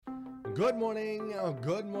Good morning,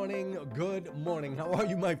 good morning, good morning. How are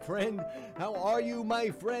you, my friend? How are you, my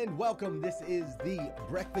friend? Welcome. This is the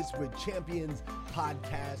Breakfast with Champions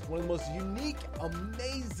podcast, one of the most unique,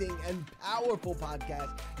 amazing, and powerful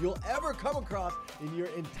podcasts you'll ever come across in your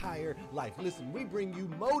entire life. Listen, we bring you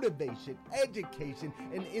motivation, education,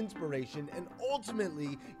 and inspiration, and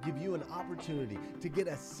ultimately give you an opportunity to get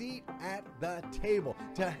a seat at the table,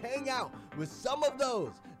 to hang out with some of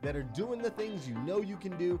those that are doing the things you know you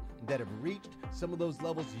can do, that have reached some of those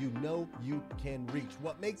levels you know you can reach.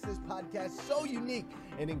 What makes this podcast so unique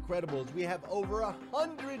and incredible is we have over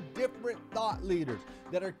 100 different thought leaders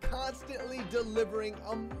that are constantly delivering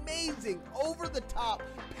amazing, over-the-top,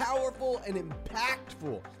 powerful, and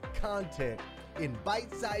impactful content in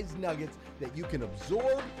bite-sized nuggets that you can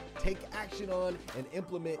absorb, take action on, and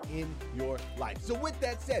implement in your life. So with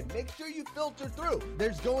that said, make sure you filter through.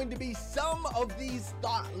 There's going to be some of these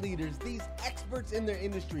thought leaders, these experts in their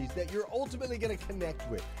industries that you're ultimately going to connect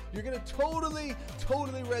with. You're going to totally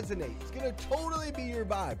resonate. It's going to totally be your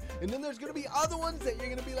vibe. And then there's going to be other ones that you're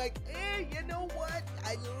going to be like, you know what?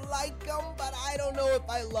 I like them, but I don't know if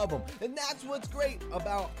I love them. And that's what's great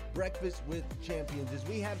about Breakfast with Champions is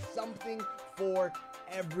we have something for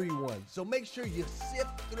everyone. So make sure you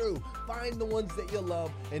sift through, find the ones that you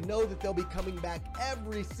love, and know that they'll be coming back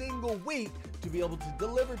every single week to be able to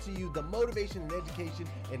deliver to you the motivation and education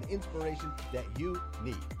and inspiration that you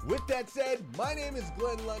need. With that said, my name is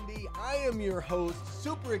Glenn Lundy. I am your host,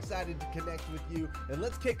 super excited to connect with you, and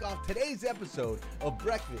let's kick off today's episode of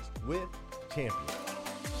Breakfast with Champions.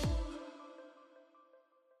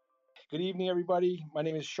 Good evening, everybody. My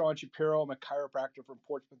name is Sean Shapiro. I'm a chiropractor from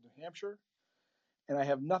Portsmouth, New Hampshire, and I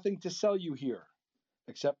have nothing to sell you here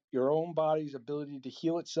except your own body's ability to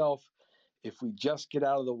heal itself if we just get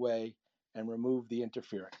out of the way and remove the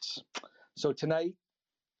interference. So tonight,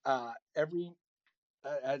 every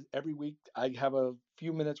week, I have a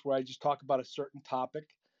few minutes where I just talk about a certain topic,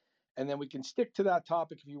 and then we can stick to that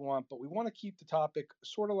topic if you want, but we want to keep the topic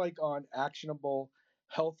sort of like on actionable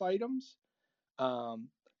health items.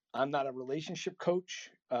 I'm not a relationship coach.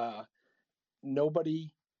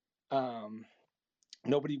 Nobody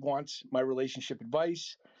wants my relationship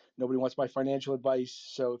advice. Nobody wants my financial advice.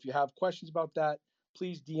 So if you have questions about that,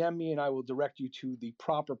 please DM me and I will direct you to the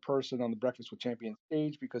proper person on the Breakfast with Champions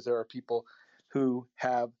stage, because there are people who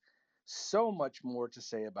have so much more to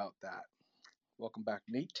say about that. Welcome back,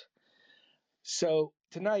 Nate. So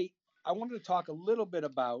tonight, I wanted to talk a little bit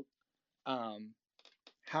about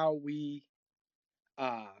how we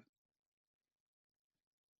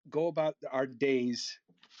go about our days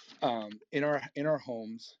in our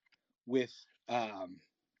homes with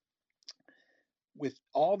with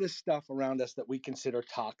all this stuff around us that we consider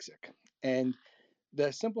toxic. And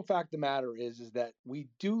the simple fact of the matter is that we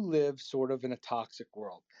do live sort of in a toxic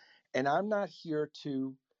world. And I'm not here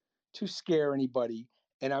to scare anybody,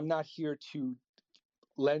 and I'm not here to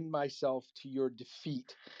lend myself to your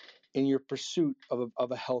defeat in your pursuit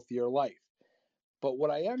of a healthier life. But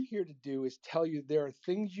what I am here to do is tell you there are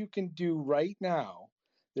things you can do right now.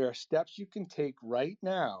 There are steps you can take right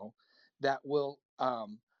now that will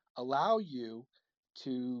allow you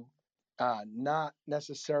to not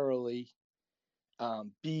necessarily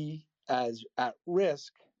be as at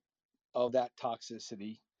risk of that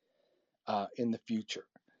toxicity in the future.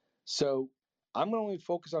 So I'm going to only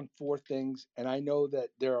focus on 4 things, and I know that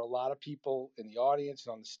there are a lot of people in the audience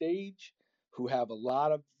and on the stage who have a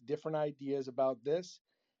lot of different ideas about this,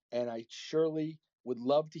 and I surely would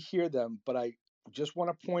love to hear them, but I just want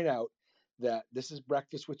to point out that this is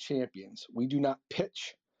Breakfast with Champions. We do not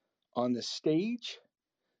pitch on the stage.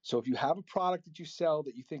 So if you have a product that you sell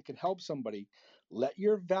that you think can help somebody, let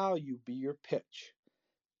your value be your pitch.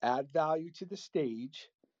 Add value to the stage,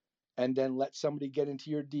 and then let somebody get into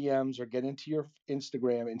your DMs or get into your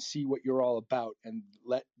Instagram and see what you're all about, and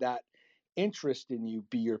let that interest in you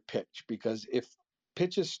be your pitch. Because if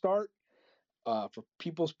pitches start for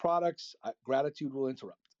people's products, gratitude will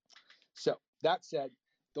interrupt. So that said,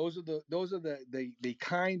 those are the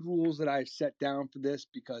kind rules that I've set down for this,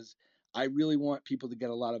 because I really want people to get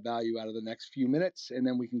a lot of value out of the next few minutes, and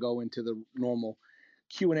then we can go into the normal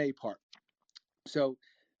Q&A part. So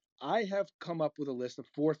I have come up with a list of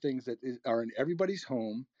 4 things that are in everybody's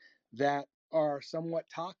home that are somewhat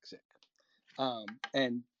toxic,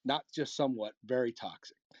 and not just somewhat, very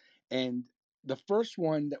toxic. And the first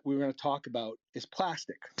one that we're going to talk about is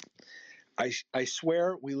plastic. I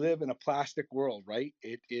swear we live in a plastic world, right?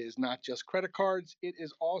 It is not just credit cards. It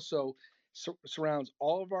is also surrounds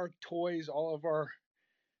all of our toys, all of our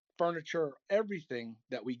furniture, everything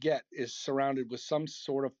that we get is surrounded with some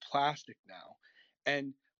sort of plastic now.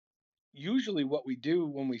 And usually what we do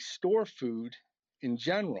when we store food in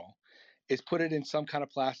general is put it in some kind of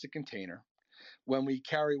plastic container. When we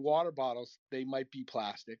carry water bottles, they might be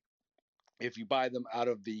plastic. If you buy them out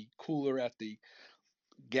of the cooler at the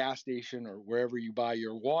gas station or wherever you buy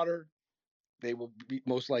your water, they will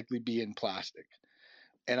most likely be in plastic.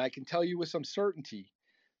 And I can tell you with some certainty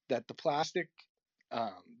that the plastic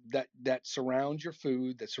um, that surrounds your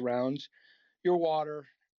food, that surrounds your water,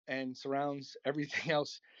 and surrounds everything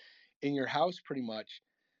else in your house, pretty much,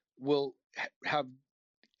 will have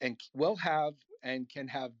and can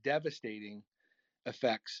have devastating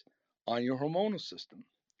effects on your hormonal system.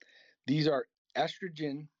 These are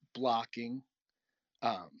estrogen blocking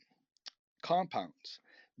um, compounds.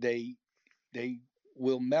 They they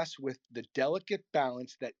will mess with the delicate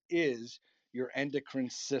balance that is your endocrine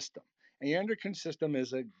system. And your endocrine system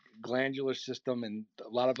is a glandular system, and a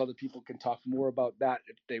lot of other people can talk more about that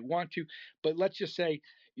if they want to. But let's just say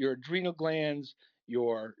your adrenal glands,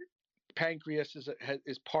 your pancreas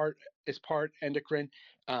is part endocrine.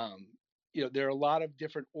 Um, there are a lot of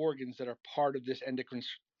different organs that are part of this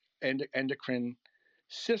endocrine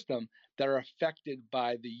system that are affected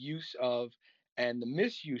by the use of and the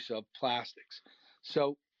misuse of plastics.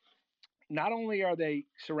 So not only are they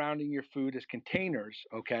surrounding your food as containers,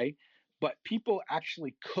 okay, but people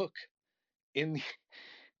actually cook in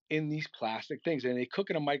in these plastic things, and they cook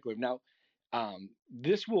in a microwave. Now,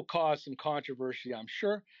 this will cause some controversy, I'm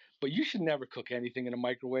sure, but you should never cook anything in a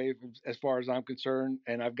microwave, as far as I'm concerned.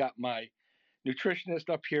 And I've got my nutritionist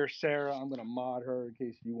up here, Sarah. I'm going to mod her in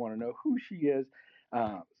case you want to know who she is.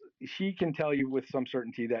 Uh, she can tell you with some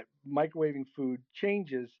certainty that microwaving food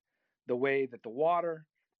changes the way that the water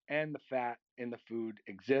and the fat in the food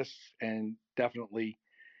exists, and definitely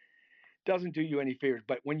doesn't do you any favors.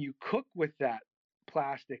 But when you cook with that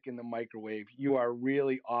plastic in the microwave, you are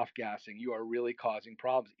really off gassing. You are really causing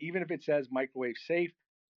problems. Even if it says microwave safe,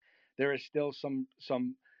 there is still some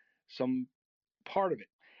part of it.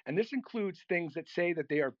 And this includes things that say that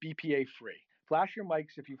they are BPA free. Flash your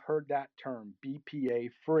mics if you've heard that term, BPA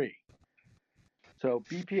free. So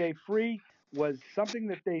BPA free was something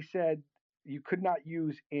that they said you could not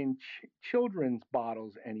use in children's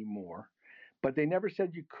bottles anymore, but they never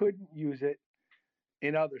said you couldn't use it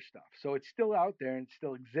in other stuff. So it's still out there and it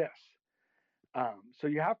still exists. So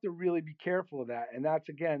you have to really be careful of that. And that's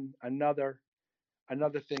again another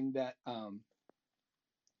thing that um,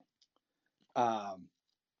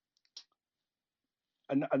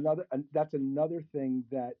 that's another thing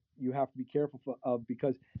that you have to be careful of,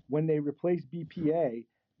 because when they replaced BPA,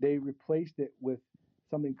 they replaced it with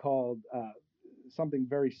something called something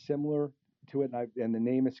very similar to it, and the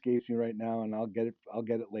name escapes me right now, and I'll get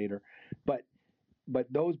it later. But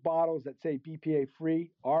those bottles that say BPA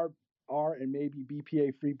free are and maybe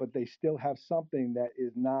BPA free, but they still have something that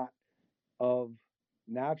is not of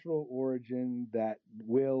natural origin that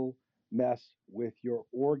will mess with your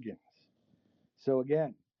organs. So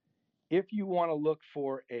again, if you want to look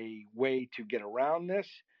for a way to get around this,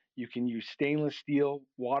 you can use stainless steel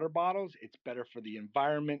water bottles. It's better for the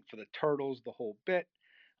environment, for the turtles, the whole bit,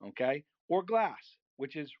 okay? Or glass,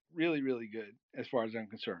 which is really, really good as far as I'm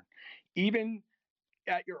concerned. Even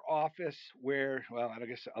at your office where, well,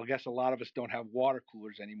 I guess a lot of us don't have water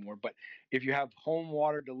coolers anymore, but if you have home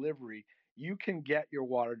water delivery, you can get your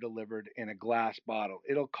water delivered in a glass bottle.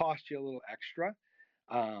 It'll cost you a little extra,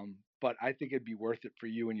 but I think it'd be worth it for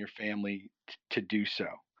you and your family to do so.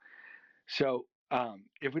 So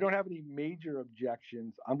if we don't have any major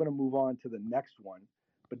objections, I'm going to move on to the next one.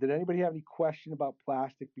 But did anybody have any question about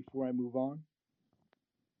plastic before I move on?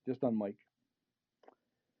 Just on Mike.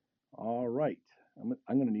 All right. I'm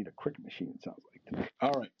going to need a Cricut machine, it sounds like today.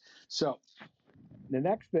 All right. So the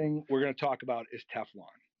next thing we're going to talk about is Teflon.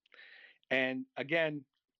 And again,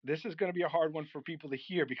 this is going to be a hard one for people to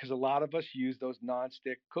hear because a lot of us use those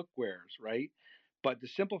nonstick cookwares, right? But the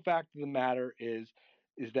simple fact of the matter is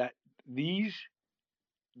that these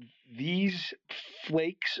these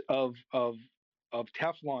flakes of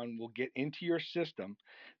Teflon will get into your system.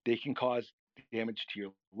 They can cause damage to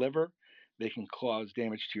your liver. They can cause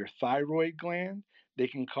damage to your thyroid gland. They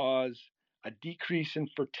can cause a decrease in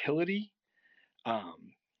fertility.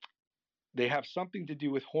 Um, they have something to do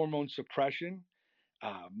with hormone suppression,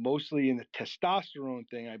 mostly in the testosterone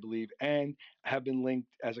thing, I believe, and have been linked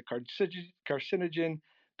as a carcinogen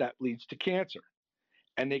that leads to cancer.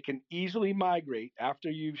 And they can easily migrate after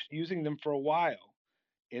using them for a while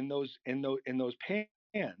in those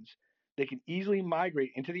pans. They can easily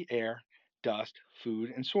migrate into the air, dust,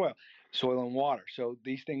 food, and soil and water. So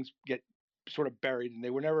these things get sort of buried, and they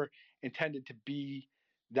were never intended to be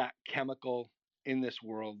that chemical in this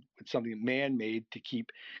world with something man-made to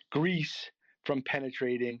keep grease from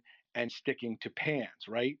penetrating and sticking to pans,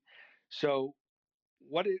 right? So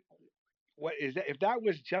what it what is that? If that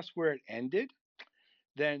was just where it ended,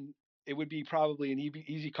 then it would be probably an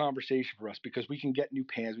easy conversation for us because we can get new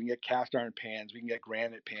pans, we can get cast iron pans, we can get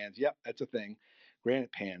granite pans. Yep, that's a thing,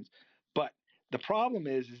 granite pans. But the problem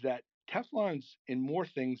is that Teflon's in more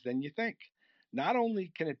things than you think. Not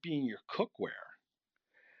only can it be in your cookware,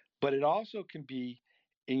 but it also can be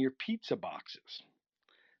in your pizza boxes.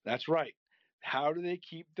 That's right. How do they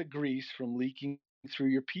keep the grease from leaking through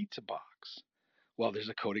your pizza box? Well, there's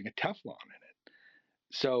a coating of Teflon in it.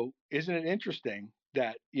 So, isn't it interesting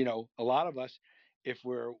that, a lot of us, if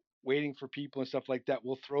we're waiting for people and stuff like that,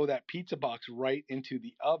 we'll throw that pizza box right into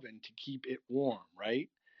the oven to keep it warm, right?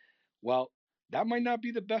 Well, that might not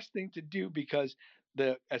be the best thing to do because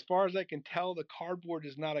as far as I can tell, the cardboard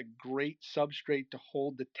is not a great substrate to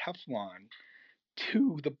hold the Teflon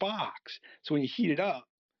to the box. So when you heat it up,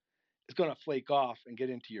 it's going to flake off and get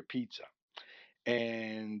into your pizza.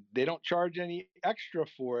 And they don't charge any extra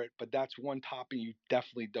for it, but that's one topping you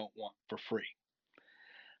definitely don't want for free.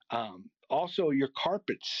 Also, your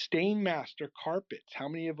carpets, Stainmaster carpets. How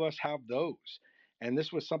many of us have those? And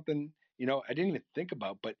this was something, I didn't even think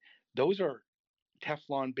about, but those are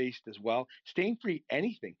Teflon based as well. Stain free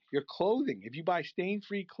anything. Your clothing. If you buy stain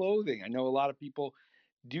free clothing, I know a lot of people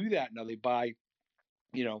do that now. They buy,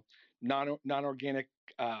 non organic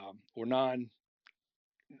or non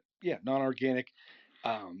organic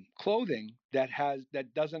clothing that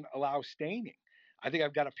doesn't allow staining. I think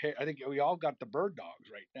I've got a pair. I think we all got the bird dogs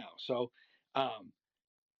right now. So um,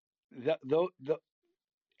 the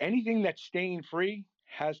anything that's stain free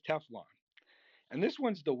has Teflon. And this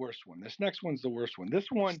one's the worst one. This next one's the worst one.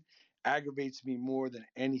 This one aggravates me more than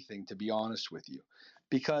anything, to be honest with you,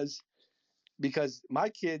 because my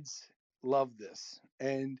kids love this,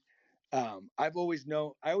 and I always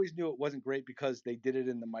knew it wasn't great because they did it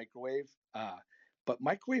in the microwave. But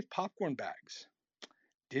microwave popcorn bags.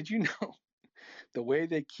 Did you know the way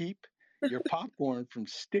they keep your popcorn from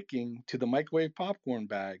sticking to the microwave popcorn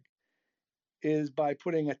bag is by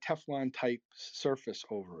putting a Teflon type surface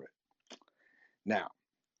over it? Now,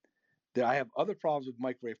 I have other problems with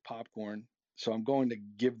microwave popcorn, so I'm going to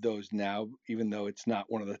give those now, even though it's not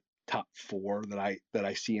one of the top four that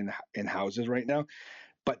I see in houses right now.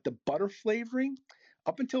 But the butter flavoring,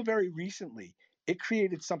 up until very recently, it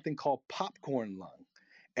created something called popcorn lung,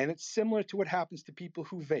 and it's similar to what happens to people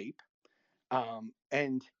who vape.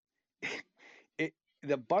 And it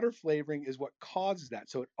the butter flavoring is what causes that.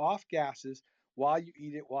 So it off gases while you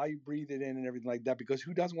eat it, while you breathe it in, and everything like that. Because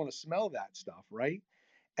who doesn't want to smell that stuff, right?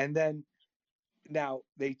 And then now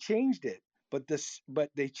they changed it, but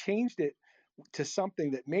they changed it to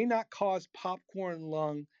something that may not cause popcorn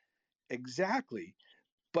lung exactly,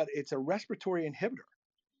 but it's a respiratory inhibitor.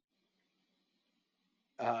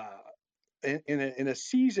 Uh, in a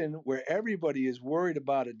season where everybody is worried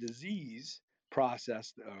about a disease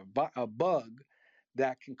process, a bug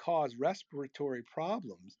that can cause respiratory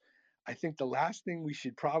problems, I think the last thing we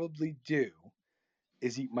should probably do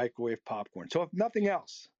is eat microwave popcorn. So if nothing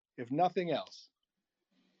else,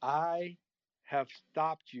 I have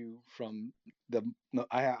stopped you from the.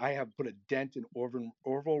 I have put a dent in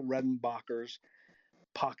Orville Redenbacher's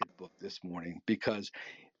pocketbook this morning because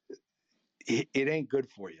it ain't good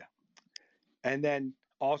for you. And then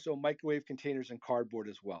also microwave containers and cardboard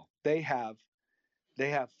as well. They have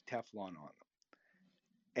Teflon on them.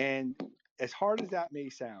 And as hard as that may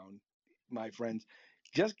sound, my friends,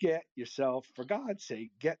 just get yourself, for God's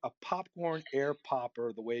sake, get a popcorn air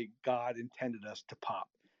popper the way God intended us to pop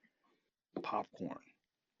popcorn,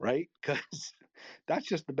 right? Because that's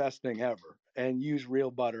just the best thing ever. And use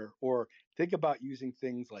real butter, or think about using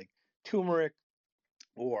things like turmeric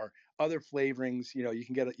or other flavorings. You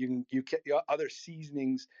can get other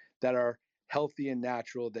seasonings that are healthy and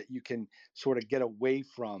natural that you can sort of get away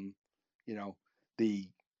from, you know, the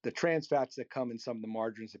trans fats that come in some of the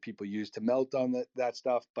margarines that people use to melt on that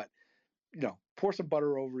stuff. But pour some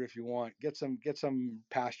butter over it if you want. Get some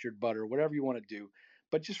pastured butter, whatever you want to do.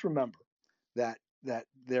 But just remember that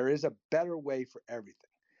there is a better way for everything.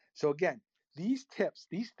 So again, these tips,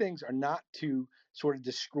 these things are not to sort of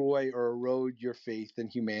destroy or erode your faith in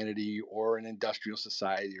humanity or an industrial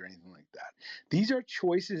society or anything like that. These are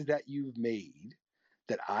choices that you've made,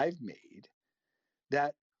 that I've made,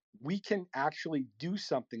 that we can actually do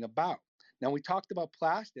something about. Now, we talked about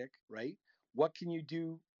plastic, right? What can you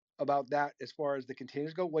do about that as far as the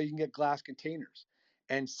containers go? Well, you can get glass containers.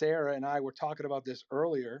 And Sarah and I were talking about this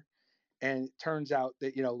earlier, and it turns out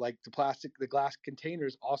that, like the glass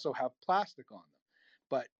containers also have plastic on them.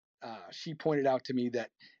 But she pointed out to me that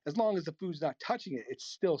as long as the food's not touching it, it's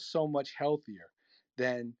still so much healthier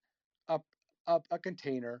than a, a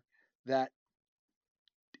container that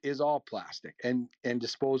is all plastic and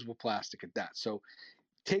disposable plastic at that. So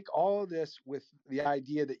take all of this with the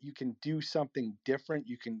idea that you can do something different.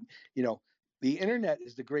 You can, you know, the internet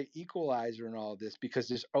is the great equalizer in all of this because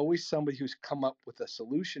there's always somebody who's come up with a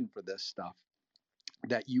solution for this stuff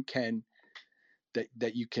that you can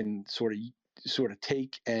that you can sort of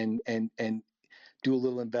take and do a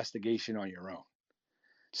little investigation on your own.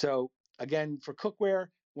 So again, for cookware,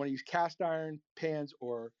 want to use cast iron pans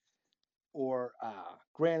or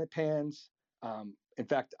granite pans. In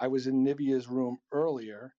fact, I was in Nivea's room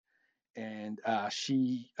earlier, and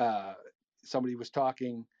somebody was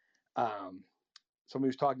talking. Somebody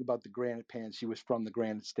was talking about the granite pan. She was from the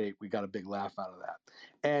Granite State. We got a big laugh out of that.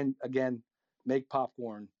 And again, make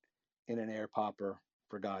popcorn in an air popper,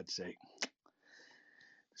 for God's sake.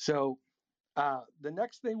 So the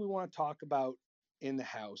next thing we want to talk about in the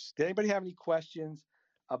house. Did anybody have any questions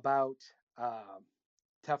about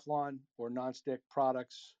Teflon or nonstick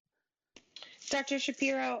products? Dr.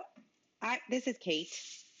 Shapiro, this is Kate.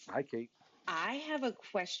 Hi, Kate. I have a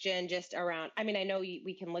question just around, I mean, I know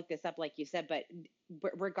we can look this up like you said, but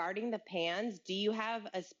regarding the pans, do you have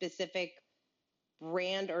a specific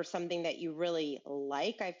brand or something that you really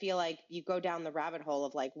like? I feel like you go down the rabbit hole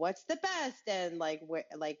of like, what's the best? And like,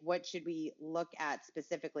 what should we look at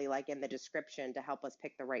specifically, like in the description to help us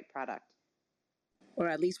pick the right product? Or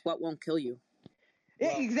at least what won't kill you.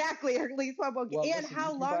 Well, exactly, or at least what won't. Well, and listen,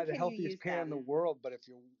 how you long buy the can healthiest you use pan them? in the world, but if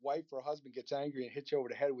your wife or husband gets angry and hits you over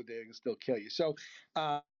the head with it, it can still kill you. So,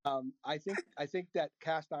 I think that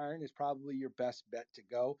cast iron is probably your best bet to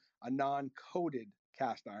go. A non-coated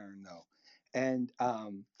cast iron, though, and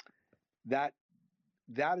that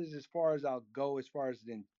is as far as I'll go as far as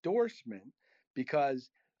an endorsement, because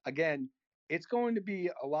again, it's going to be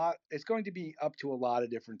up to a lot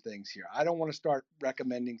of different things here. I don't want to start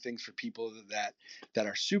recommending things for people that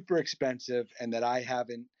are super expensive and that I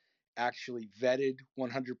haven't actually vetted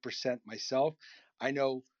 100% myself. I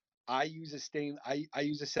know I use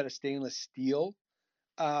a set of stainless steel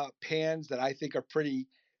pans that I think are pretty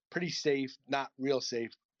safe, not real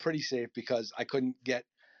safe, pretty safe, because I couldn't get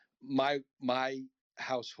my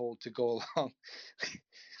household to go along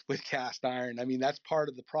with cast iron. I mean, that's part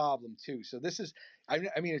of the problem too. So this is, I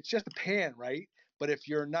mean, it's just a pan, right? But if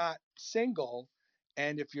you're not single,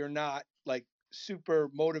 and if you're not like super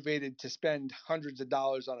motivated to spend hundreds of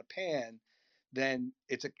dollars on a pan, then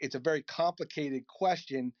it's a very complicated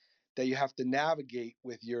question that you have to navigate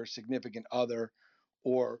with your significant other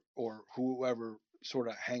or whoever sort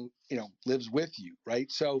of lives with you,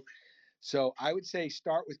 right? So I would say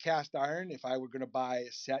start with cast iron. If I were going to buy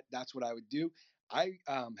a set, that's what I would do. I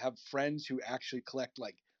have friends who actually collect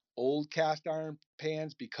like old cast iron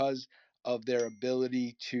pans because of their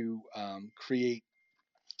ability to create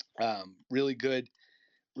really good.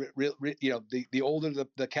 The older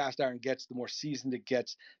the cast iron gets, the more seasoned it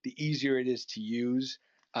gets, the easier it is to use.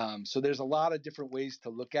 So there's a lot of different ways to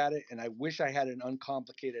look at it, and I wish I had an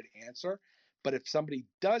uncomplicated answer. But if somebody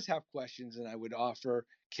does have questions, and I would offer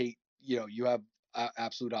Kate, you have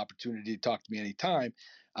absolute opportunity to talk to me anytime.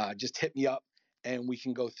 Just hit me up, and we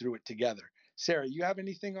can go through it together. Sarah, you have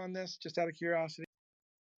anything on this, just out of curiosity?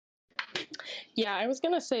 Yeah, I was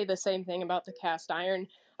going to say the same thing about the cast iron.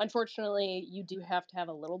 Unfortunately, you do have to have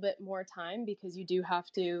a little bit more time because you do have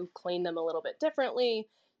to clean them a little bit differently.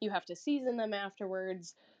 You have to season them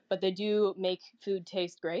afterwards, but they do make food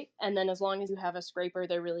taste great. And then as long as you have a scraper,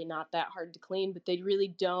 they're really not that hard to clean, but they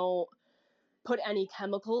really don't put any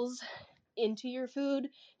chemicals into your food.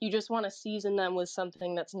 You just want to season them with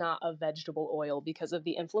something that's not a vegetable oil because of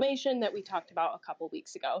the inflammation that we talked about a couple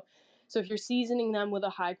weeks ago. So if you're seasoning them with a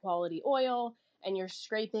high quality oil and you're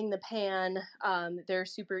scraping the pan, they're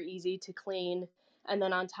super easy to clean. And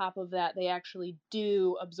then on top of that, they actually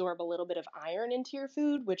do absorb a little bit of iron into your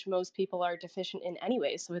food, which most people are deficient in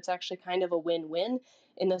anyway. So it's actually kind of a win-win.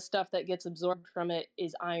 And the stuff that gets absorbed from it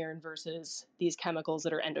is iron versus these chemicals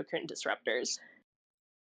that are endocrine disruptors.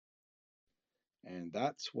 And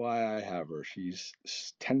that's why I have her. She's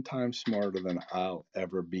 10 times smarter than I'll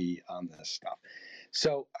ever be on this stuff.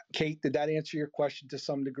 So, Kate, did that answer your question to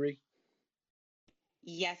some degree?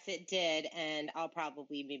 Yes, it did. And I'll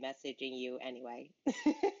probably be messaging you anyway.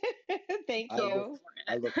 Thank you.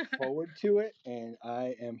 I look forward to it, and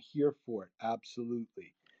I am here for it.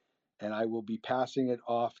 Absolutely. And I will be passing it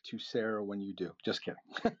off to Sarah when you do. Just kidding.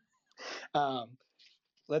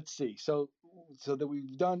 Let's see. So that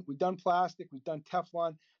we've done plastic, we've done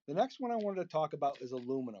Teflon. The next one I wanted to talk about is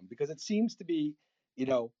aluminum, because it seems to be,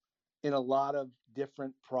 in a lot of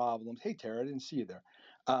different problems. Hey, Tara, I didn't see you there.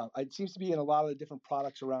 It seems to be in a lot of the different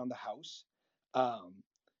products around the house. Um,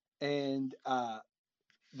 and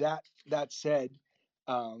that said,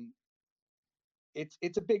 um,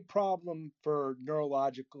 it's a big problem for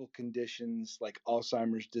neurological conditions like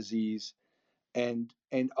Alzheimer's disease and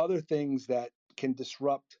other things that can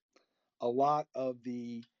disrupt a lot of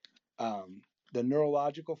the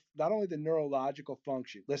neurological, not only the neurological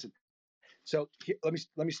function. Listen, so let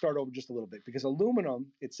me start over just a little bit, because aluminum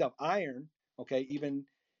itself, iron, okay,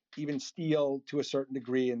 even steel to a certain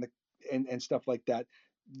degree, and stuff like that,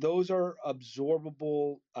 those are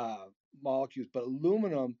absorbable molecules, but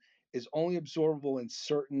aluminum is only absorbable in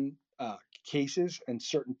certain cases and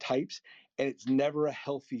certain types, and it's never a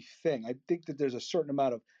healthy thing. I think that there's a certain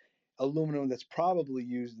amount of aluminum that's probably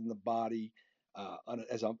used in the body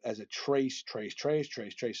as a trace,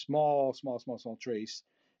 small trace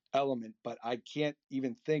element. But I can't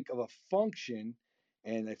even think of a function.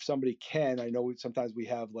 And if somebody can, I know sometimes we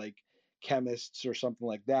have like chemists or something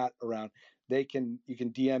like that around. You can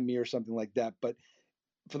DM me or something like that. But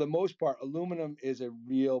for the most part, aluminum is a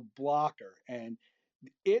real blocker, and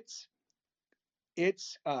its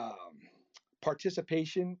its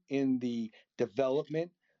participation in the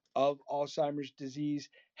development of Alzheimer's disease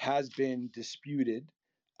has been disputed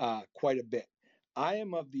quite a bit. I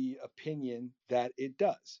am of the opinion that it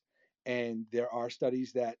does. And there are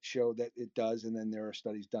studies that show that it does, and then there are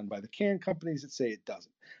studies done by the can companies that say it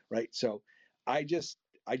doesn't, right? So I just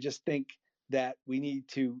I just think that we need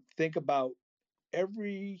to think about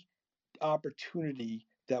every opportunity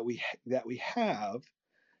that we have,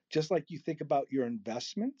 just like you think about your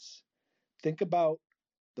investments. Think about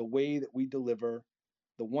the way that we deliver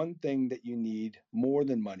the one thing that you need more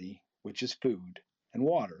than money, which is food and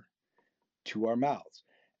water, to our mouths.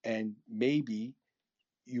 And maybe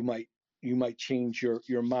you might you might change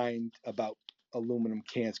your mind about aluminum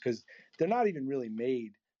cans, because they're not even really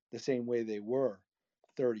made the same way they were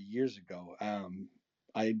 30 years ago.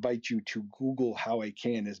 I invite you to Google how a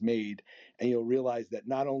can is made, and you'll realize that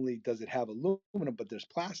not only does it have aluminum, but there's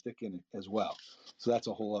plastic in it as well. So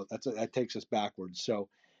that takes us backwards. So,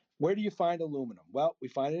 where do you find aluminum? Well, we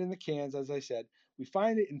find it in the cans, as I said. We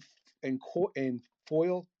find it in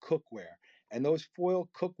foil cookware, and those foil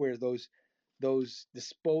cookware, those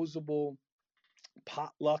disposable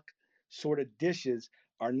potluck sort of dishes,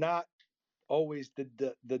 are not always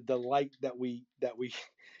the delight that we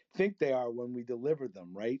think they are when we deliver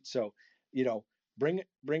them, right? So, you know,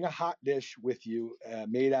 bring a hot dish with you,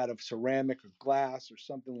 made out of ceramic or glass or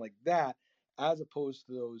something like that, as opposed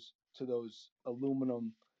to those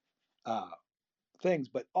aluminum uh, things.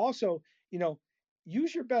 But also, you know,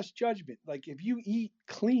 use your best judgment. Like, if you eat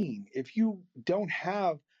clean, if you don't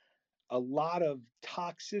have a lot of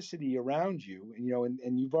toxicity around you, and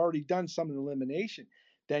and you've already done some elimination,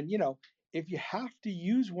 then if you have to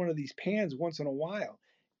use one of these pans once in a while,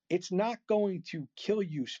 it's not going to kill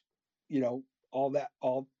you. All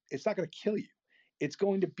it's not going to kill you. It's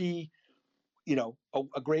going to be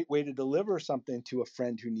a great way to deliver something to a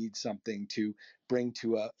friend who needs something to bring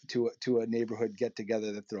to a neighborhood get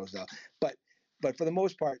together that throws out. But for the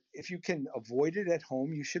most part, if you can avoid it at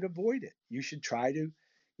home, you should avoid it. You should try to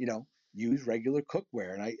use regular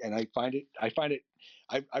cookware. And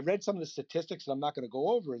I read some of the statistics, and I'm not going to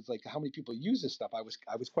go over. It's like how many people use this stuff. I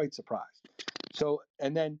was quite surprised. So,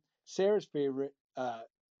 and then Sarah's favorite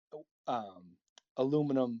um,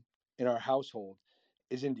 aluminum in our household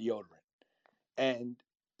is in deodorant. And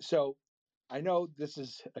so I know this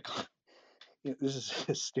is this is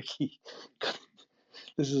a sticky,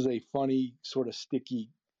 this is a funny sort of sticky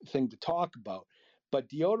thing to talk about. But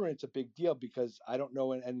deodorant's a big deal, because I don't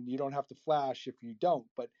know, and you don't have to flash if you don't,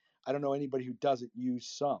 but I don't know anybody who doesn't use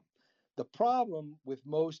some. The problem with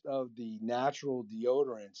most of the natural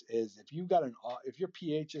deodorants is if your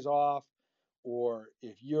pH is off, or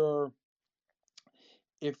if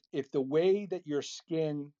the way that your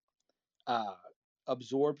skin uh,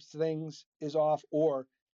 absorbs things is off, or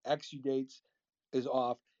exudates is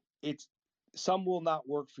off, it's some will not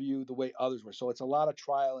work for you the way others were. So it's a lot of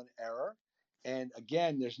trial and error. And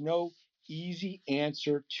again, there's no easy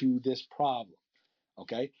answer to this problem.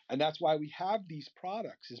 Okay. And that's why we have these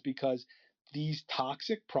products, is because these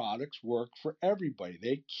toxic products work for everybody.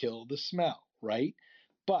 They kill the smell, right?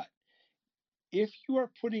 But if you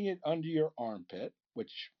are putting it under your armpit,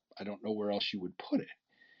 which I don't know where else you would put it,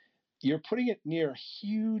 you're putting it near a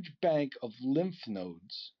huge bank of lymph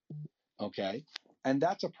nodes, okay? And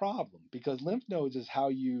that's a problem, because lymph nodes is how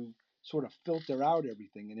you sort of filter out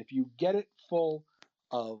everything. And if you get it full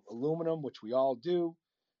of aluminum, which we all do,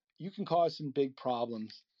 you can cause some big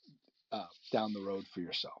problems down the road for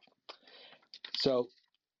yourself. So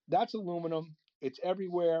that's aluminum. It's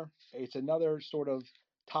everywhere. It's another sort of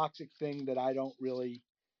toxic thing that I don't really,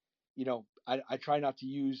 I try not to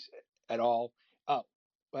use at all.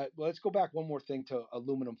 But let's go back one more thing to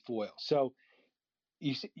aluminum foil. So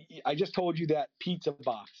you see, I just told you that pizza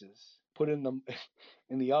boxes put in the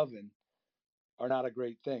in the oven are not a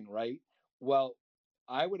great thing, right? Well,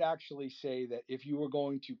 I would actually say that if you were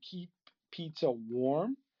going to keep pizza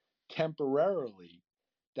warm temporarily,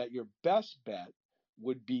 that your best bet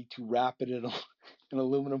would be to wrap it in, in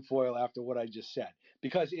aluminum foil after what I just said,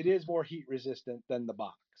 because it is more heat resistant than the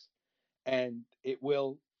box, and it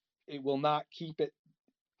will not keep it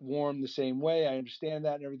warm the same way. I understand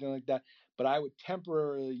that and everything like that, but I would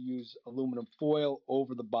temporarily use aluminum foil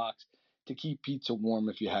over the box to keep pizza warm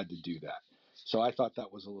if you had to do that. So I thought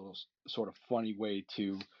that was a little sort of funny way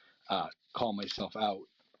to call myself out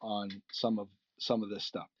on some of this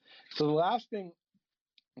stuff. So the last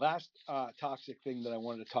toxic thing that I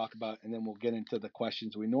wanted to talk about, and then we'll get into the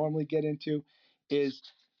questions we normally get into, is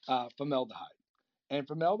formaldehyde. And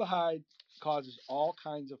formaldehyde causes all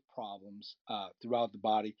kinds of problems throughout the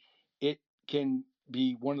body. It can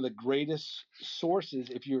be one of the greatest sources,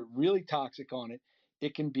 if you're really toxic on it,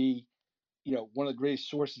 it can be, one of the greatest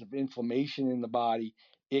sources of inflammation in the body.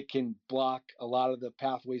 It can block a lot of the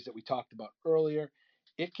pathways that we talked about earlier.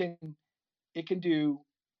 It can do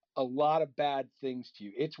a lot of bad things to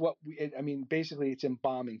you. Basically it's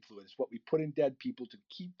embalming fluid. It's what we put in dead people to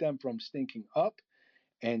keep them from stinking up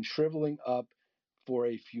and shriveling up for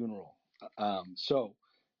a funeral. So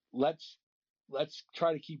let's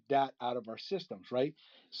try to keep that out of our systems, right?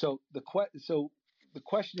 So the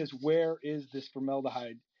question is, where is this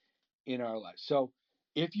formaldehyde in our lives? So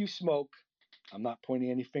if you smoke, I'm not pointing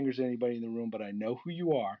any fingers at anybody in the room, but I know who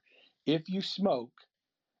you are. If you smoke,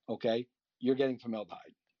 okay, you're getting formaldehyde.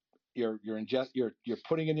 You're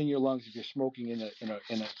putting it in your lungs. If you're smoking in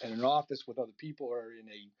an office with other people or in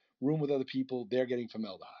a room with other people, they're getting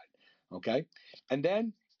formaldehyde. Okay, and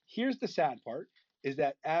then here's the sad part: is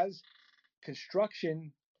that as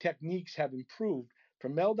construction techniques have improved,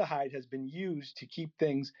 formaldehyde has been used to keep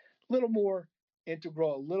things a little more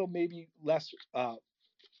integral, a little maybe less, a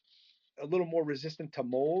little more resistant to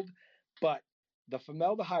mold. But the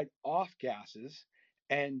formaldehyde off gases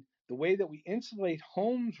and the way that we insulate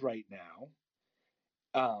homes right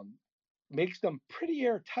now makes them pretty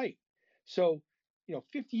airtight. So,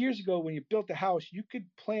 50 years ago when you built a house, you could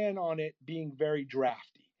plan on it being very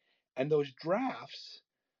drafty. And those drafts,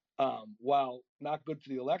 while not good for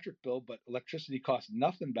the electric bill, but electricity cost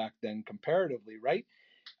nothing back then comparatively, right?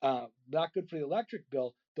 Not good for the electric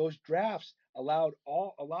bill. Those drafts allowed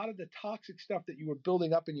a lot of the toxic stuff that you were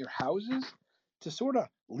building up in your houses to sort of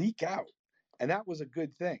leak out, and that was a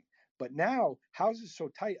good thing. But now houses so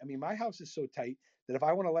tight. I mean, my house is so tight that if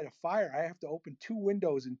I want to light a fire, I have to open two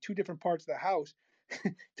windows in two different parts of the house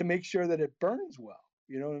to make sure that it burns well.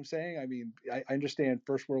 You know what I'm saying? I mean, I understand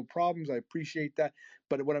first world problems. I appreciate that.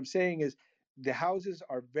 But what I'm saying is the houses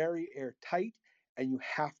are very airtight, and you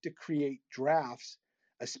have to create drafts,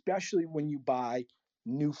 especially when you buy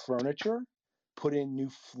new furniture, put in new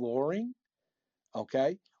flooring.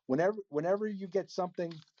 Okay. Whenever you get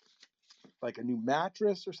something like a new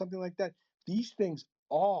mattress or something like that, these things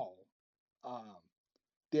um,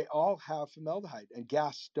 they all have formaldehyde, and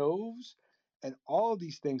gas stoves and all of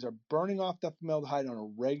these things are burning off that formaldehyde on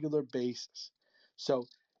a regular basis. So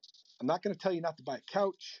I'm not going to tell you not to buy a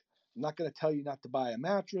couch. I'm not going to tell you not to buy a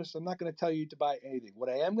mattress. I'm not going to tell you to buy anything. What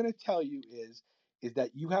I am going to tell you is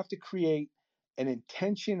that you have to create an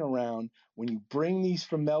intention around when you bring these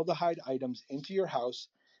formaldehyde items into your house.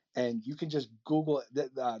 And you can just Google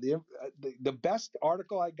it. The best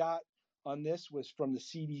article I got on this was from the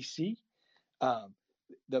CDC. Um,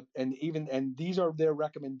 and these are their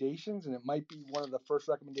recommendations, and it might be one of the first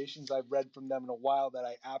recommendations I've read from them in a while that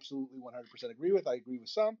I absolutely 100% agree with. I agree with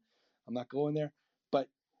some. I'm not going there, but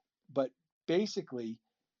basically,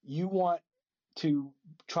 you want to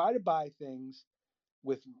try to buy things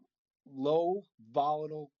with low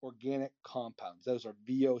volatile organic compounds. Those are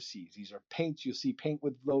VOCs. These are paints. You'll see paint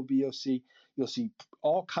with low VOC. You'll see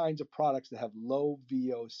all kinds of products that have low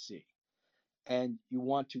VOC. And you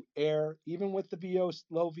want to air, even with the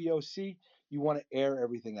low VOC, you want to air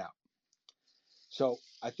everything out. So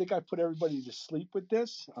I think I put everybody to sleep with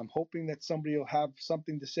this. I'm hoping that somebody will have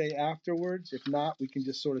something to say afterwards. If not, we can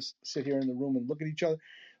just sort of sit here in the room and look at each other.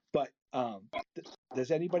 But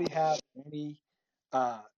does anybody have any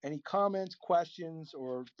comments, questions,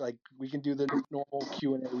 or like we can do the normal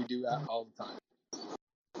Q&A we do all the time?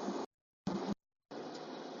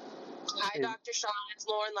 Hi, Hey. Dr. Sean. It's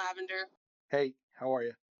Lauren Lavender. Hey, how are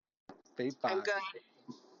you? I'm good.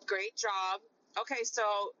 Great job. Okay,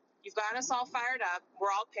 so you've got us all fired up.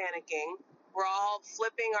 We're all panicking. We're all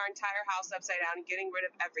flipping our entire house upside down and getting rid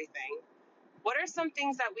of everything. What are some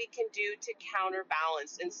things that we can do to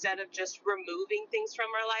counterbalance instead of just removing things from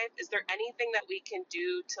our life? Is there anything that we can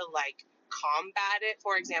do to like combat it?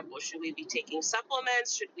 For example, should we be taking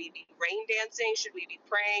supplements? Should we be rain dancing? Should we be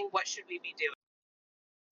praying? What should we be doing?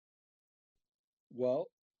 Well,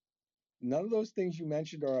 none of those things you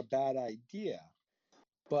mentioned are a bad idea,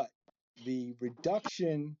 but the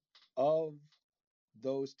reduction of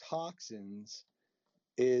those toxins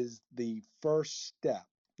is the first step.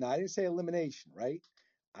 Now, I didn't say elimination, right?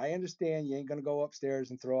 I understand you ain't going to go upstairs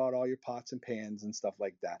and throw out all your pots and pans and stuff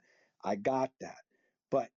like that. I got that.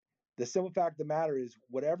 But the simple fact of the matter is,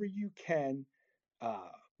 whatever you can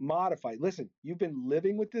modify. Listen, you've been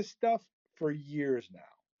living with this stuff for years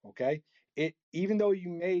now, okay? Even though you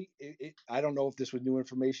may, I don't know if this was new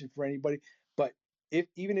information for anybody, but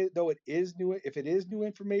though it is new, if it is new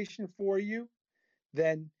information for you,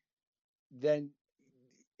 then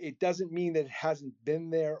it doesn't mean that it hasn't been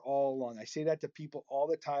there all along. I say that to people all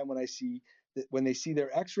the time when they see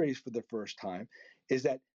their x-rays for the first time, is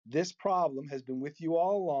that this problem has been with you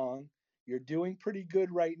all along. You're doing pretty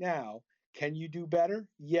good right now. Can you do better?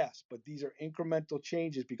 Yes, but these are incremental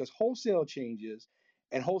changes, because wholesale changes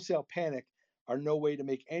and wholesale panic are no way to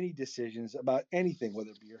make any decisions about anything, whether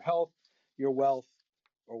it be your health, your wealth,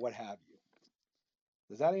 or what have you.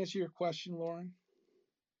 Does that answer your question, Lauren?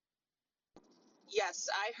 Yes,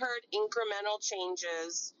 I heard incremental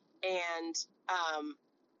changes and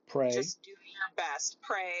Pray. just do your best.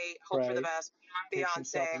 Pray, hope for the best. Take some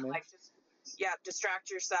Beyonce, supplements. distract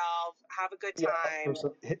yourself, have a good time.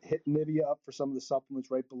 Hit Nivea up for some of the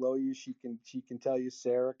supplements right below you. She can tell you.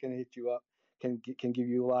 Sarah can hit you up. Can give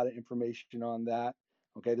you a lot of information on that.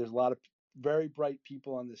 Okay, there's a lot of very bright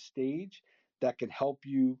people on the stage that can help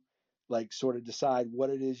you, like, sort of decide what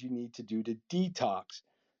it is you need to do to detox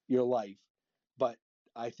your life. But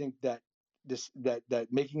I think that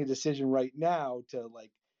that making a decision right now to,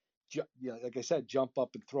 like, like I said, jump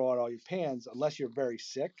up and throw out all your pans, unless you're very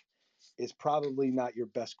sick, is probably not your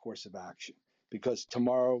best course of action, because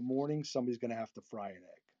tomorrow morning somebody's going to have to fry an egg.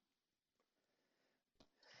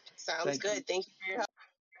 Sounds good. Thank you for your help.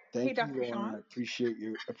 Thank you, Dr. Sean. I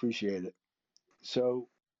appreciate it. So,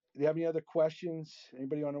 do you have any other questions?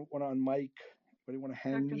 Anybody want on mic? Anybody want to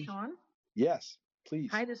hand Dr. me? Sean? Yes, please.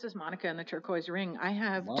 Hi, this is Monica in the turquoise ring. I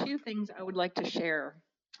have two things I would like to share.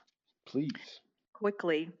 Please.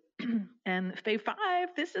 Quickly. And Fave 5,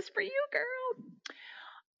 this is for you,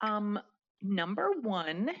 girl. Number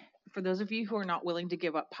one, for those of you who are not willing to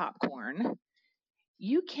give up popcorn,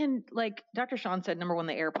 you can, like Dr. Sean said, number one,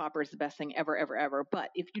 the air popper is the best thing ever, ever, ever. But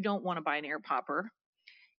if you don't want to buy an air popper,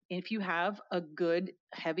 if you have a good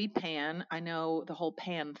heavy pan, I know the whole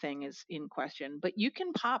pan thing is in question, but you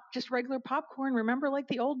can pop just regular popcorn. Remember, like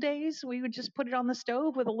the old days, we would just put it on the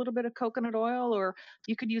stove with a little bit of coconut oil, or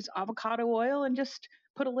you could use avocado oil and just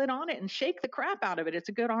put a lid on it and shake the crap out of it. It's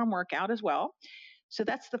a good arm workout as well. So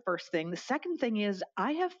that's the first thing. The second thing is,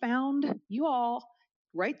 I have found, you all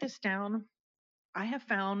write this down, I have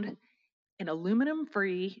found an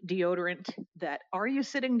aluminum-free deodorant that Are You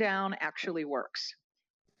Sitting Down actually works.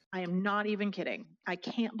 I am not even kidding. I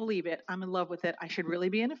can't believe it. I'm in love with it. I should really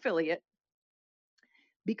be an affiliate,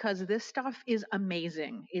 because this stuff is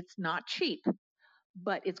amazing. It's not cheap,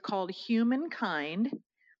 but it's called Humankind.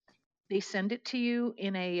 They send it to you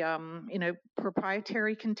in a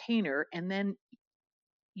proprietary container, and then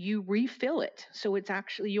you refill it. So it's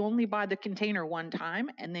actually, you only buy the container one time,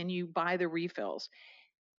 and then you buy the refills.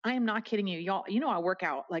 I am not kidding you. Y'all, you know I work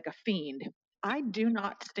out like a fiend. I do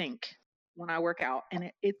not stink when I work out, and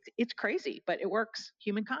it's crazy, but it works.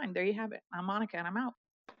 Humankind. There you have it. I'm Monica, and I'm out.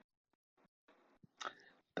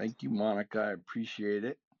 Thank you, Monica. I appreciate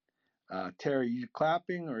it. Terry, you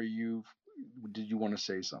clapping, or did you want to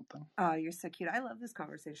say something? Oh, you're so cute. I love this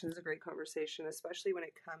conversation. This is a great conversation, especially when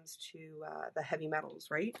it comes to the heavy metals,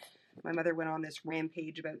 right? My mother went on this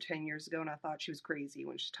rampage about 10 years ago, and I thought she was crazy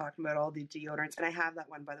when she's talking about all the deodorants. And I have that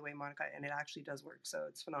one, by the way, Monica, and it actually does work, so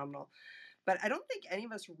it's phenomenal. But I don't think any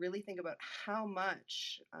of us really think about how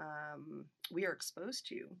much we are exposed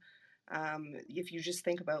to. If you just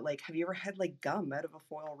think about, like, have you ever had like gum out of a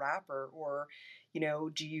foil wrapper, or, you know,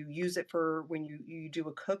 do you use it for when you do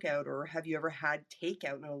a cookout, or have you ever had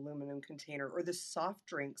takeout in an aluminum container, or the soft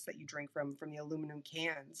drinks that you drink from the aluminum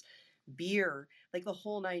cans, beer, like the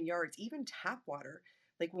whole 9 yards, even tap water.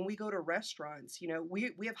 Like when we go to restaurants, you know,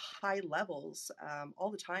 we have high levels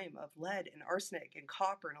all the time of lead and arsenic and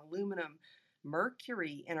copper and aluminum,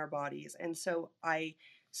 mercury in our bodies. And so I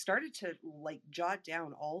started to like jot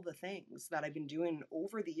down all the things that I've been doing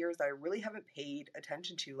over the years that I really haven't paid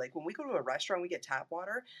attention to. Like when we go to a restaurant, we get tap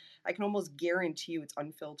water. I can almost guarantee you it's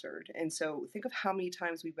unfiltered. And so think of how many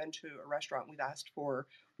times we've been to a restaurant, we've asked for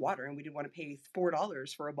water and we didn't want to pay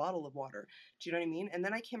 $4 for a bottle of water. Do you know what I mean? And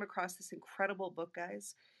then I came across this incredible book,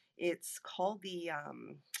 guys. It's called the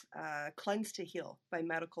Cleanse to Heal by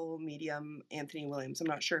medical medium Anthony Williams. I'm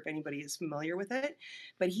not sure if anybody is familiar with it,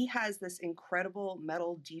 but he has this incredible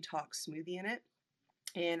metal detox smoothie in it.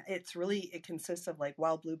 And it consists of like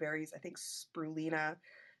wild blueberries, I think spirulina,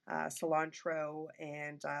 cilantro,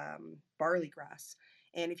 and barley grass.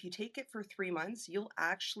 And if you take it for 3 months, you'll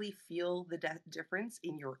actually feel the difference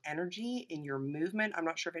in your energy, in your movement. I'm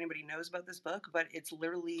not sure if anybody knows about this book, but it's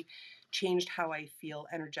literally changed how I feel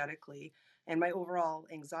energetically and my overall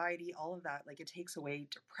anxiety, all of that. Like it takes away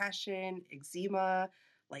depression, eczema,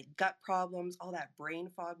 like gut problems, all that brain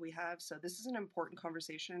fog we have. So this is an important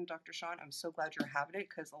conversation, Dr. Sean. I'm so glad you're having it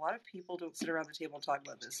because a lot of people don't sit around the table and talk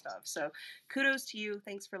about this stuff. So kudos to you.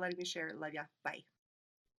 Thanks for letting me share. Love ya. Bye.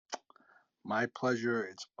 My pleasure.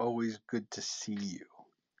 It's always good to see you.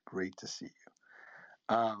 Great to see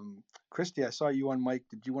you. Christy, I saw you on mic.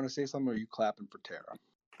 Did you want to say something, or are you clapping for Tara?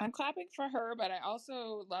 I'm clapping for her, but I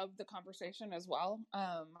also love the conversation as well.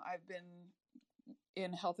 I've been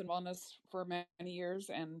in health and wellness for many years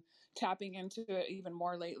and tapping into it even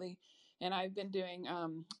more lately. And I've been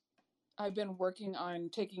working on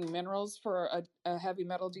taking minerals for a heavy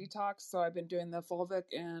metal detox. So I've been doing the fulvic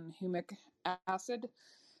and humic acid.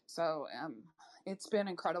 So it's been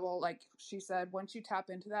incredible. Like she said, once you tap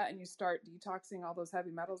into that and you start detoxing all those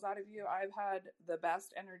heavy metals out of you, I've had the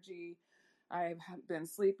best energy. I've been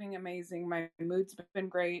sleeping amazing. My mood's been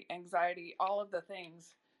great, anxiety, all of the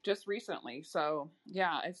things just recently. So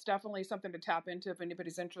yeah, it's definitely something to tap into. If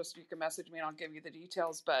anybody's interested, you can message me and I'll give you the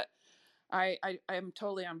details. But I am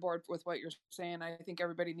totally on board with what you're saying. I think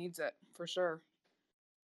everybody needs it for sure.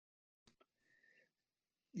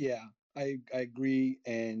 Yeah, I agree,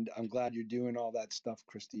 and I'm glad you're doing all that stuff,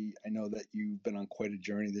 Christy. I know that you've been on quite a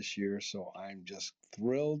journey this year, so I'm just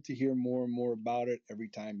thrilled to hear more and more about it every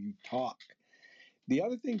time you talk. The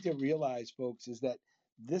other thing to realize, folks, is that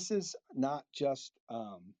this is not just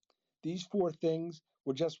these 4 things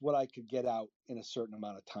were just what I could get out in a certain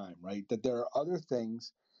amount of time, right? That there are other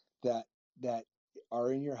things that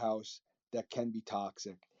are in your house that can be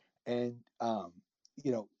toxic, and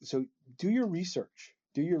so do your research.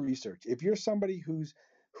 Do your research. If you're somebody who's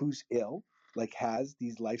ill, like has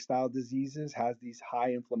these lifestyle diseases, has these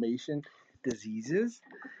high inflammation diseases,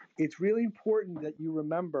 it's really important that you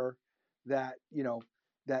remember that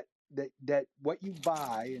that what you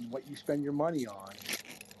buy and what you spend your money on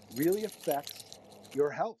really affects your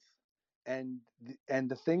health, and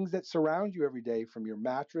the things that surround you every day, from your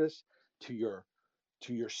mattress to your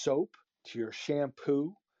soap to your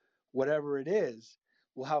shampoo, whatever it is,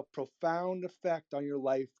 will have profound effect on your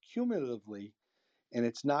life cumulatively. And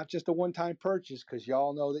it's not just a one-time purchase, because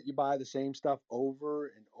y'all know that you buy the same stuff over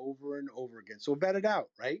and over and over again. So vet it out,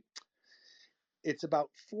 right? It's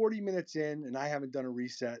about 40 minutes in, and I haven't done a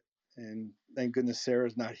reset. And thank goodness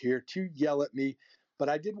Sarah's not here to yell at me. But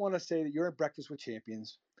I did want to say that you're at Breakfast with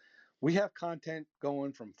Champions. We have content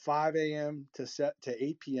going from 5 a.m. to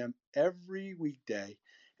 8 p.m. every weekday.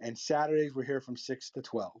 And Saturdays, we're here from 6 to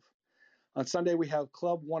 12. On Sunday, we have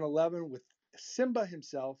Club 111 with Simba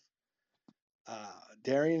himself,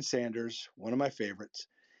 Darian Sanders, one of my favorites.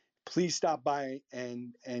 Please stop by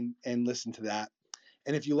and listen to that.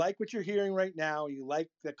 And if you like what you're hearing right now, you like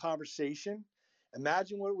the conversation,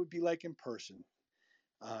 imagine what it would be like in person.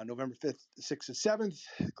 November 5th, 6th, and 7th,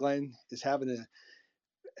 Glenn is having a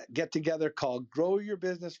get-together called Grow Your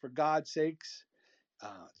Business for God's Sakes.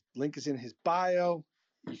 Link is in his bio.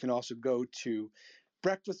 You can also go to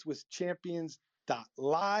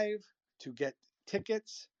breakfastwithchampions.live to get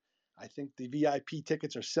tickets. I think the VIP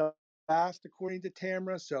tickets are so fast, according to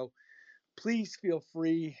Tamara. So please feel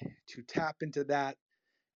free to tap into that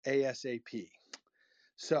ASAP.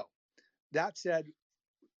 So that said,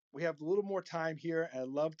 we have a little more time here, and I'd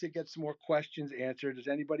love to get some more questions answered. Does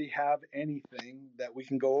anybody have anything that we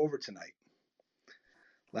can go over tonight?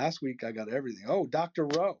 Last week I got everything. Oh, Dr.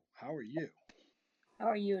 Rowe, how are you? How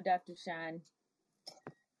are you, Dr. Sean?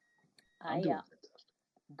 I'm doing fantastic.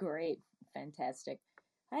 Great, fantastic.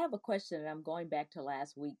 I have a question, and I'm going back to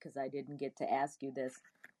last week because I didn't get to ask you this.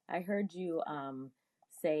 I heard you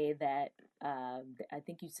say that I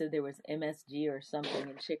think you said there was MSG or something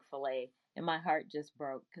in Chick-fil-A, and my heart just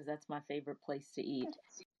broke because that's my favorite place to eat.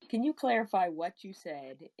 Can you clarify what you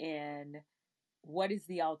said, and what is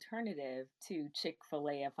the alternative to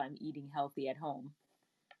Chick-fil-A if I'm eating healthy at home?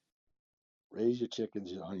 Raise your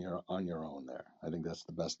chickens on your own there. I think that's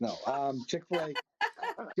the best. No, Chick-fil-A.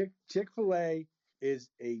 Chick-fil-A is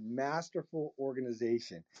a masterful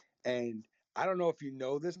organization. And I don't know if you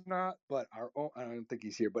know this or not, but I don't think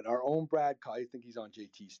he's here, but our own Brad, I think he's on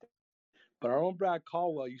JT staff. But our own Brad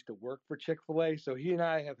Caldwell used to work for Chick-fil-A. So he and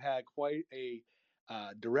I have had quite a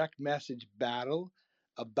direct message battle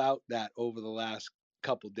about that over the last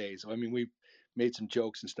couple of days. I mean, we've made some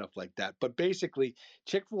jokes and stuff like that. But basically,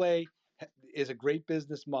 Chick-fil-A is a great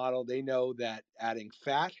business model. They know that adding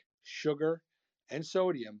fat, sugar, and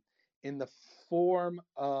sodium in the form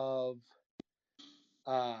of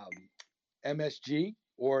MSG,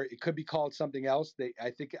 or it could be called something else.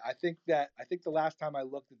 I think the last time I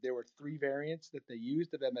looked, that there were 3 variants that they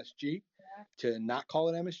used of MSG to not call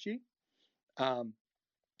it MSG.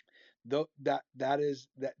 That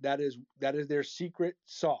is their secret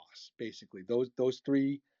sauce, basically. Those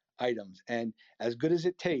 3 items, and as good as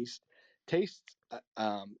it tastes.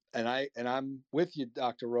 And I'm with you,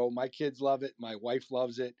 Dr. Rowe. My kids love it. My wife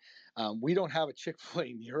loves it. We don't have a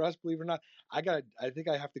Chick-fil-A near us, believe it or not. I think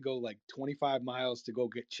I have to go like 25 miles to go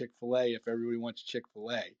get Chick-fil-A if everybody wants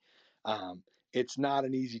Chick-fil-A. It's not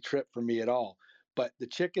an easy trip for me at all. But the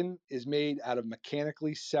chicken is made out of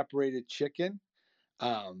mechanically separated chicken.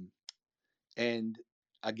 And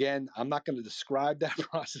again, I'm not going to describe that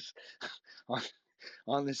process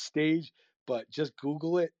on this stage, but just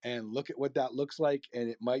Google it and look at what that looks like, and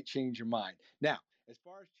it might change your mind. Now, as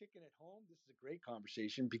far as chicken at home, this is a great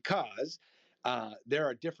conversation because there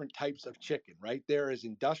are different types of chicken, right? There is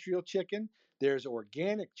industrial chicken, there's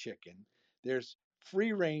organic chicken, there's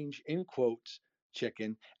free range, in quotes,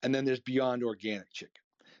 chicken, and then there's beyond organic chicken.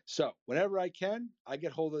 So whenever I can, I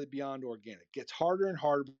get hold of the beyond organic. It gets harder and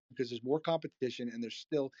harder because there's more competition and there's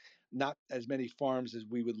still not as many farms as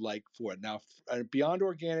we would like for it. Now, beyond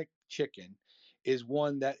organic chicken is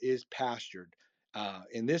one that is pastured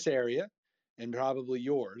in this area, and probably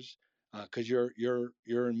yours, because you're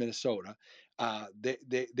in Minnesota.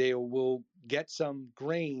 They will get some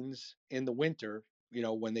grains in the winter,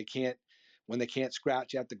 when they can't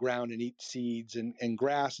scratch at the ground and eat seeds and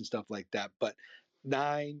grass and stuff like that. But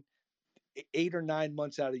 8 or 9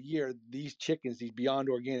 months out of the year, these beyond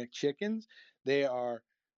organic chickens, they are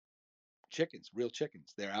chickens, real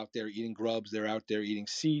chickens. They're out there eating grubs, they're out there eating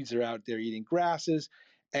seeds, they're out there eating grasses,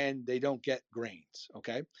 and they don't get grains,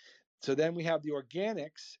 okay? So then we have the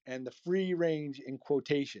organics and the free range in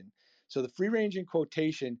quotation. So the free range in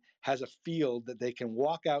quotation has a field that they can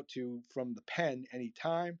walk out to from the pen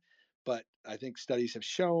anytime, but I think studies have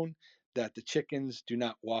shown that the chickens do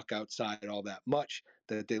not walk outside all that much,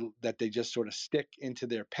 that they just sort of stick into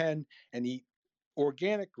their pen and eat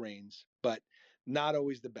organic grains, but not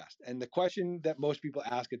always the best. And the question that most people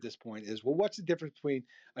ask at this point is, well, what's the difference between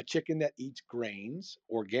a chicken that eats grains,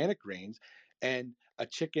 organic grains, and a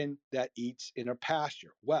chicken that eats in a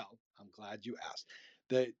pasture? Well, I'm glad you asked.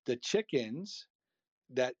 The chickens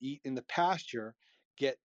that eat in the pasture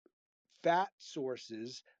get fat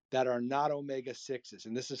sources that are not omega-6s.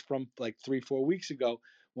 And this is from like 3-4 weeks ago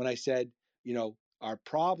when I said, our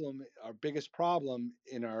biggest problem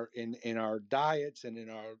in our diets and in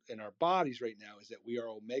our bodies right now is that we are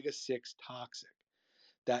omega-6 toxic.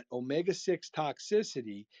 That omega-6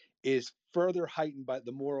 toxicity is further heightened by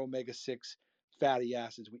the more omega-6 fatty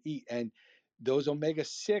acids we eat. And those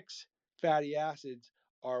omega-6 fatty acids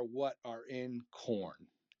are what are in corn.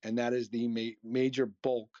 And that is the major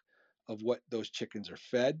bulk of what those chickens are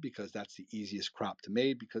fed, because that's the easiest crop to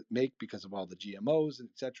make because of all the GMOs,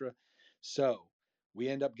 etc. So we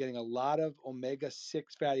end up getting a lot of omega-6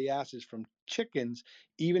 fatty acids from chickens,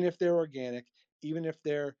 even if they're organic, even if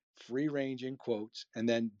they're free range in quotes, and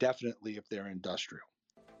then definitely if they're industrial.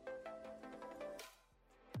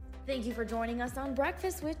 Thank you for joining us on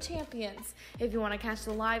Breakfast with Champions. If you want to catch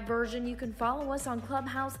the live version, you can follow us on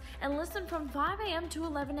Clubhouse and listen from 5 a.m. to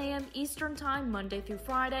 11 a.m. Eastern Time, Monday through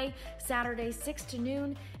Friday, Saturdays 6 to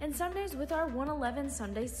noon, and Sundays with our 1:11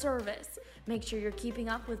 Sunday service. Make sure you're keeping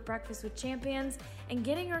up with Breakfast with Champions and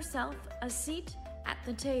getting yourself a seat at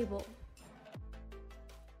the table.